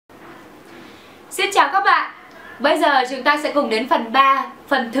Xin chào các bạn. Bây giờ chúng ta sẽ cùng đến phần 3,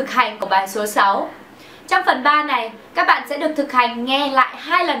 phần thực hành của bài số 6. Trong phần 3 này, các bạn sẽ được thực hành nghe lại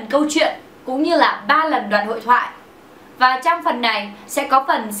 2 lần câu chuyện cũng như là 3 lần đoạn hội thoại. Và trong phần này sẽ có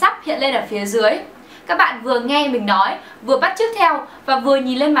phần sắp hiện lên ở phía dưới. Các bạn vừa nghe mình nói, vừa bắt chước theo và vừa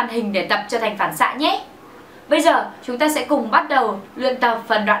nhìn lên màn hình để tập cho thành phản xạ nhé. Bây giờ chúng ta sẽ cùng bắt đầu luyện tập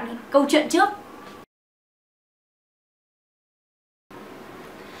phần đoạn câu chuyện trước.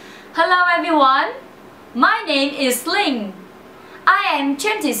 Hello everyone, my name is Linh. I am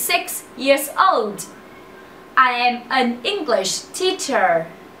 26 years old. I am an English teacher.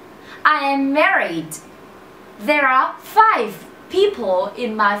 I am married. There are 5 people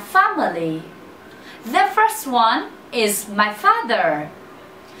in my family. The first one is my father.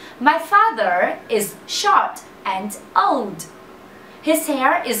 My father is short and old. His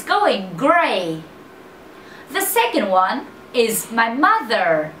hair is going gray. The second one is my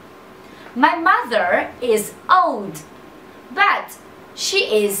mother. My mother is old, but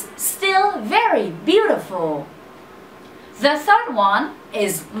she is still very beautiful. The third one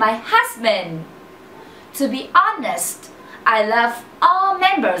is my husband. To be honest, I love all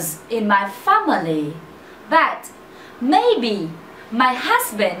members in my family, but maybe my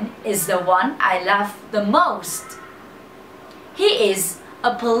husband is the one I love the most. He is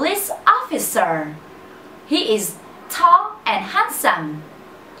a police officer. He is tall and handsome.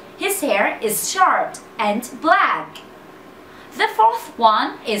 His hair is short and black. The fourth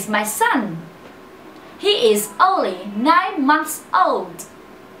one is my son. He is only 9 months old.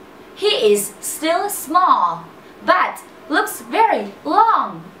 He is still small, but looks very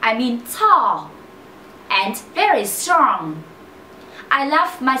long, tall, and very strong. I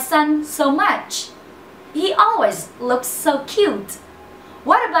love my son so much. He always looks so cute.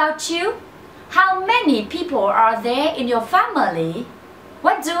 What about you? How many people are there in your family?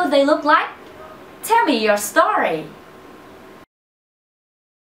 What do they look like? Tell me your story.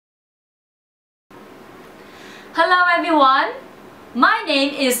 Hello everyone. My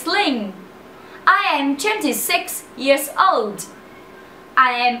name is Linh. I am 26 years old.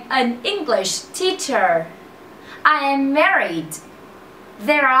 I am an English teacher. I am married.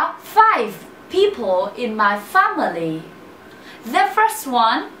 There are 5 people in my family. The first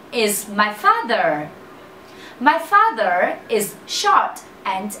one is my father. My father is short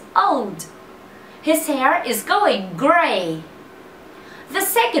and old. His hair is going gray. The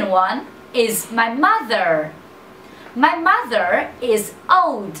second one is my mother. My mother is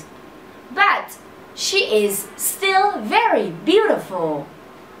old, but she is still very beautiful.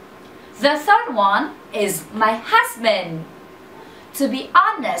 The third one is my husband. To be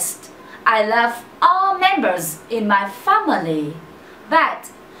honest, I love all members in my family,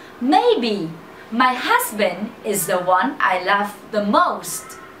 but maybe my husband is the one I love the most.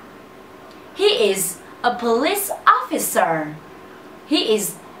 He is a police officer. He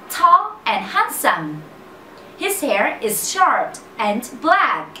is tall and handsome. His hair is short and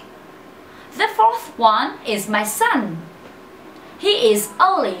black. The fourth one is my son. He is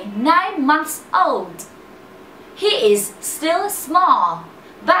only 9 months old. He is still small,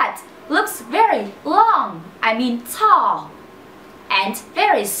 but looks very long, tall, and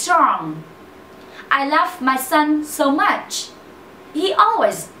very strong. I love my son so much. He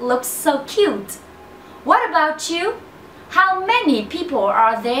always looks so cute. What about you? How many people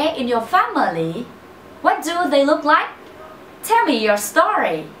are there in your family? What do they look like? Tell me your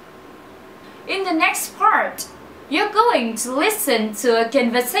story. In the next part, you're going to listen to a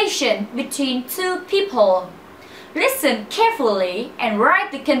conversation between 2 people. Listen carefully and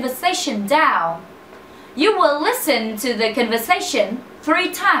write the conversation down. You will listen to the conversation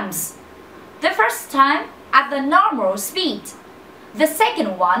 3 times. The first time at the normal speed, the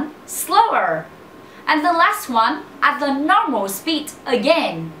second one slower, and the last one at the normal speed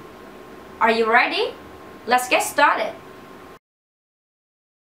again. Are you ready? Let's get started.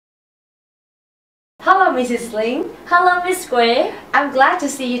 Hello, Mrs. Linh. Hello, Miss Quế. I'm glad to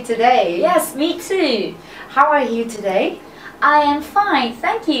see you today. Yes, me too. How are you today? I am fine,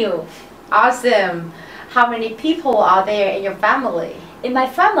 thank you. Awesome. How many people are there in your family? In my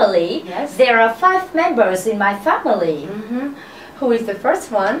family, Yes. there are 5 members in my family. Who is the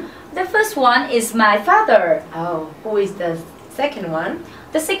first one? The first one is my father. Oh, who is the second one?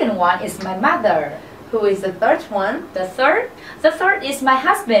 The second one is my mother. Who is the third one? The third is my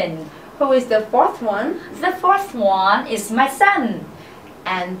husband. Who is the fourth one? The fourth one is my son.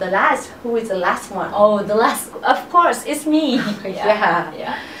 And the last, who is the last one? Oh, the last, of course, is me.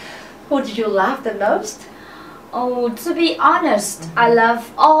 Yeah. Who did you love the most? Oh, to be honest, I love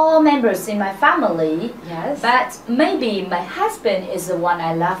all members in my family. Yes. But maybe my husband is the one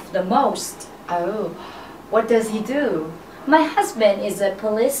I love the most. Oh, what does he do? My husband is a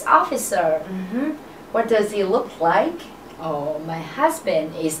police officer. What does he look like? Oh, my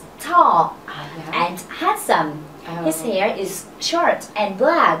husband is tall and handsome. His hair is short and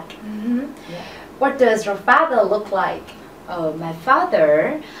black. What does your father look like? Oh, my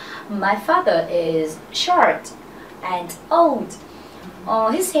father is short and old.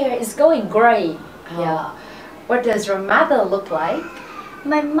 Oh, his hair is going gray. Yeah. What does your mother look like?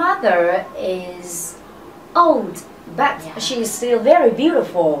 My mother is old, but she is still very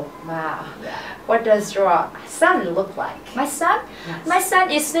beautiful. Wow. What does your son look like? My son? Yes. My son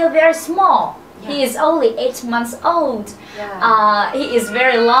is still very small. He is only 8 months old. He is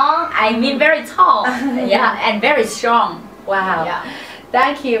very long, I mean very tall. And very strong. Wow.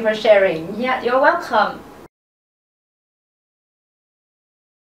 Thank you for sharing. Yeah, you're welcome.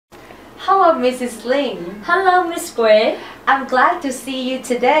 Hello, Mrs. Ling. Hello, Miss Gui. I'm glad to see you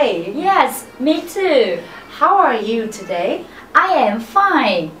today. Yes, me too. How are you today? I am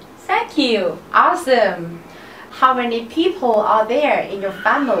fine. Thank you. Awesome. How many people are there in your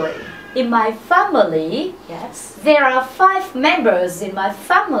family? In my family, Yes. there are 5 members in my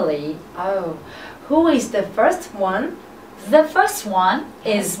family. Oh, who is the first one? The first one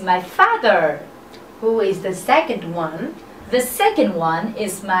is my father. Who is the second one? The second one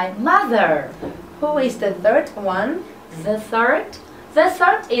is my mother. Who is the third one? The third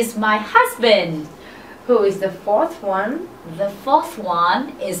is my husband. Who is the fourth one? The fourth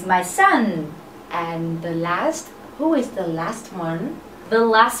one is my son. And the last? Who is the last one? The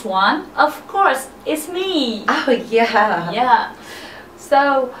last one, of course, is me. Oh, yeah. Yeah.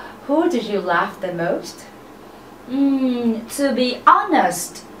 So, who did you love the most? To be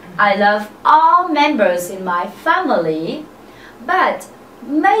honest, I love all members in my family, but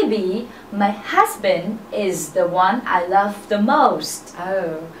maybe my husband is the one I love the most.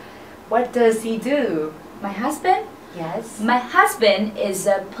 Oh, what does he do? My husband? Yes. My husband is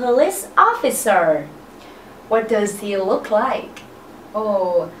a police officer. What does he look like?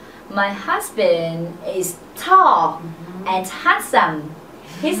 Oh, my husband is tall and handsome.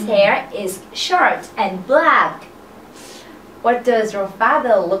 His hair is short and black. What does your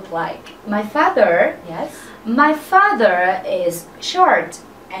father look like? My father? Yes. My father is short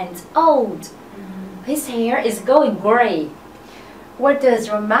and old. His hair is going gray. What does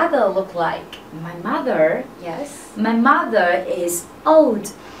your mother look like? My mother? Yes. My mother is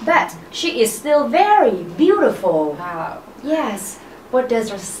old, but she is still very beautiful. Wow. Yes. What does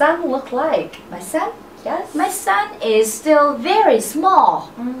your son look like? My son? Yes. My son is still very small.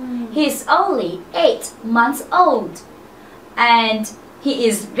 He's only 8 months old. And he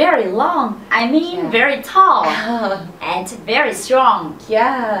is very long, I mean very tall and very strong.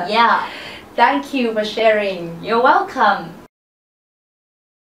 Yeah. Thank you for sharing. You're welcome.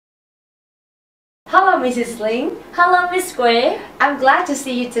 Hello, Mrs. Ling. Hello, Miss Gui. I'm glad to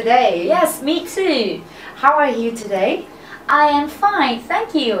see you today. Yes, me too. How are you today? I am fine,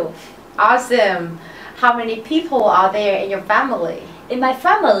 thank you. Awesome. How many people are there in your family? In my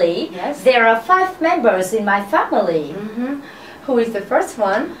family, there are 5 members in my family. Who is the first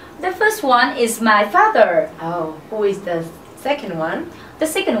one? The first one is my father. Oh, who is the second one? The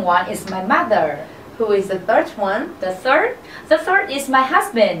second one is my mother. Who is the third one? The third is my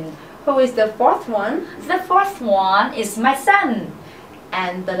husband. Who is the fourth one? The fourth one is my son.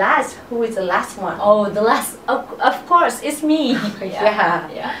 And the last, who is the last one? Oh, the last, of course, is me.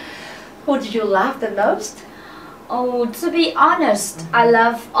 Yeah. Who did you love the most? Oh, to be honest, I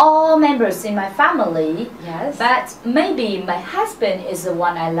love all members in my family. Yes. But maybe my husband is the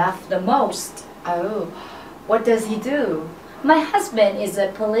one I love the most. Oh, what does he do? My husband is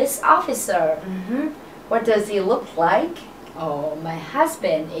a police officer. What does he look like? Oh, my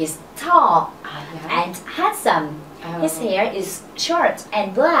husband is tall and handsome. His hair is short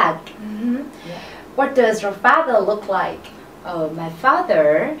and black. What does your father look like? Oh, my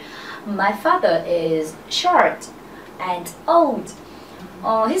father is short and old.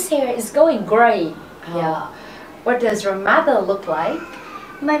 Oh, his hair is going gray. What does your mother look like?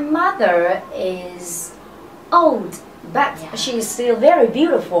 My mother is old, but she is still very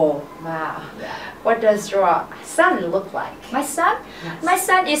beautiful. Wow. What does your son look like? My son? My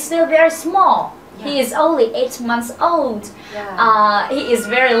son is still very small. He is only 8 months old. He is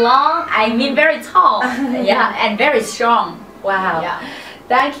very long, I mean very tall. And very strong. Wow.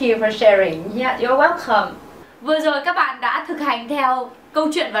 Thank you for sharing. Yeah, you're welcome. Vừa rồi các bạn đã thực hành theo câu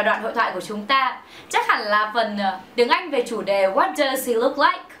chuyện và đoạn hội thoại của chúng ta. Chắc hẳn là phần tiếng Anh về chủ đề What does he look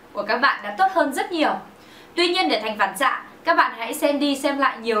like của các bạn đã tốt hơn rất nhiều. Tuy nhiên để thành phản xạ, các bạn hãy xem đi xem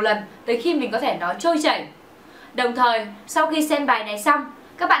lại nhiều lần tới khi mình có thể nói trôi chảy. Đồng thời, sau khi xem bài này xong,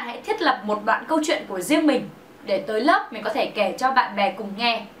 các bạn hãy thiết lập một đoạn câu chuyện của riêng mình để tới lớp mình có thể kể cho bạn bè cùng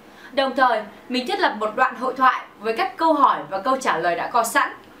nghe. Đồng thời, mình thiết lập một đoạn hội thoại với các câu hỏi và câu trả lời đã có sẵn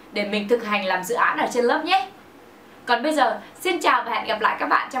để mình thực hành làm dự án ở trên lớp nhé. Còn bây giờ, xin chào và hẹn gặp lại các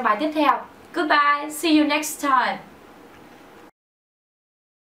bạn trong bài tiếp theo. Goodbye, see you next time.